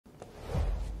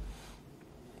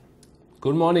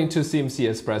Good morning to CMC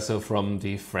Espresso from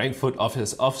the Frankfurt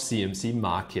office of CMC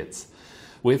Markets.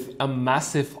 With a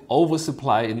massive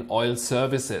oversupply in oil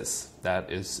services,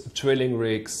 that is drilling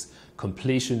rigs,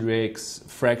 completion rigs,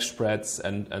 frac spreads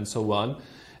and so on,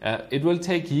 it will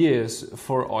take years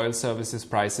for oil services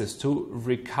prices to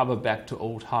recover back to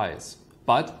old highs.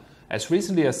 But as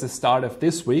recently as the start of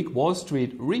this week, Wall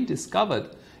Street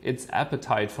rediscovered its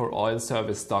appetite for oil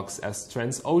service stocks as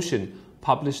Transocean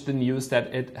published the news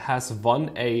that it has won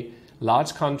a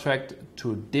large contract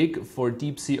to dig for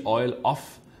deep sea oil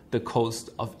off the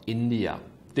coast of India.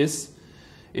 This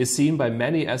is seen by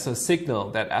many as a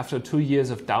signal that after 2 years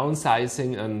of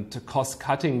downsizing and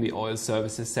cost-cutting, the oil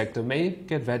services sector may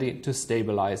get ready to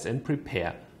stabilize and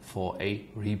prepare for a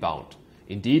rebound.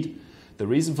 Indeed, the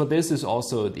reason for this is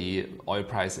also the oil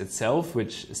price itself,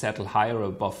 which settled higher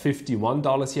above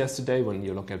 $51 yesterday when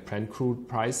you look at Brent crude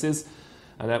prices.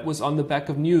 And that was on the back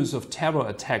of news of terror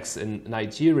attacks in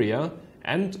Nigeria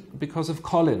and because of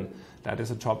Colin, that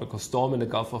is a tropical storm in the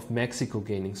Gulf of Mexico,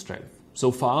 gaining strength. So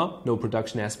far, no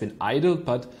production has been idled,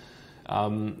 but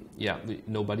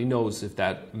nobody knows if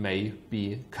that may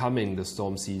be coming. The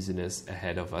storm season is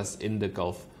ahead of us in the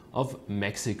Gulf of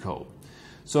Mexico.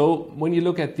 So when you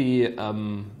look at the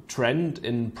trend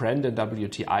in Brent and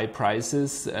WTI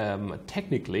prices,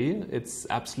 technically it's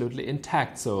absolutely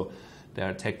intact. So there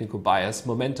are technical buyers,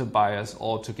 momentum buyers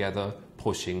all together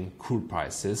pushing crude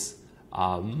prices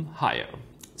higher.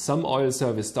 Some oil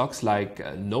service stocks like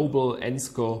Noble,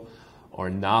 Ensco or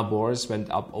Nabors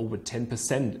went up over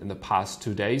 10% in the past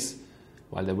 2 days.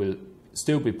 While there will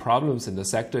still be problems in the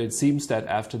sector, it seems that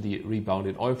after the rebound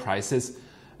in oil prices,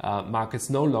 markets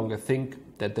no longer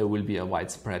think that there will be a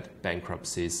widespread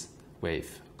bankruptcies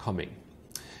wave coming.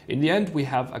 In the end, we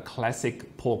have a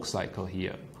classic pork cycle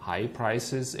here. High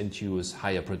prices induce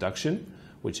higher production,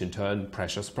 which in turn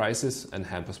pressures prices and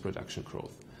hampers production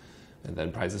growth. And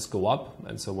then prices go up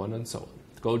and so on and so on.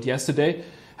 Gold yesterday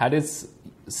had its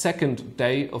second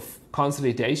day of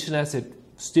consolidation as it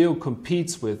still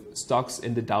competes with stocks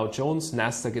in the Dow Jones,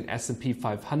 Nasdaq and S&P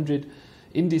 500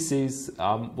 indices,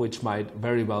 which might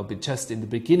very well be just in the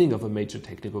beginning of a major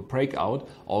technical breakout,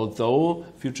 although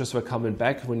futures were coming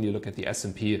back. When you look at the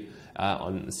S&P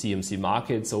on CMC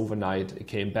Markets overnight, it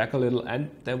came back a little and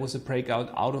there was a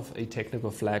breakout out of a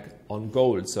technical flag on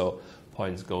gold, so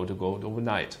points go to gold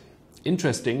overnight.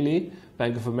 Interestingly,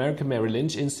 Bank of America Merrill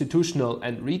Lynch institutional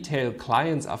and retail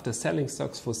clients, after selling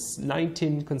stocks for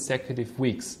 19 consecutive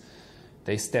weeks,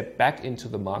 they stepped back into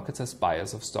the markets as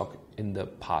buyers of stock in the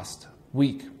past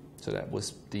week. So that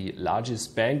was the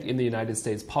largest bank in the United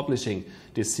States publishing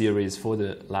this series for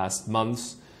the last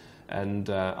months. And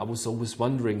I was always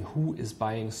wondering who is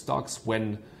buying stocks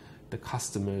when the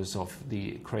customers of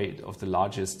the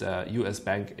largest US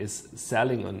bank is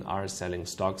selling and are selling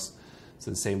stocks.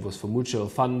 So the same was for mutual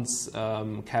funds,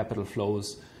 capital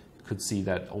flows. You could see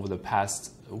that over the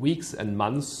past weeks and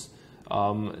months,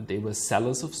 they were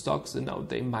sellers of stocks and now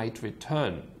they might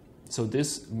return. So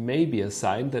this may be a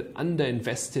sign that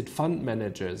underinvested fund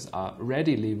managers are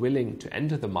readily willing to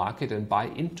enter the market and buy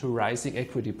into rising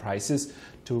equity prices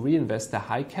to reinvest their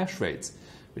high cash rates,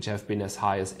 which have been as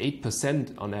high as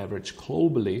 8% on average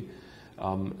globally.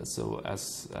 So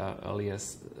as early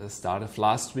as the start of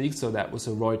last week, so that was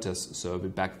a Reuters survey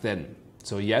back then.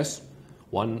 So yes,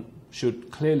 one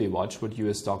should clearly watch what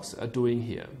US stocks are doing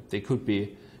here. There could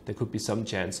be some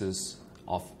chances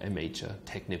of a major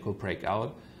technical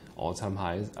breakout. All-time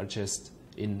highs are just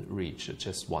in reach,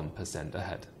 just 1%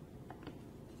 ahead.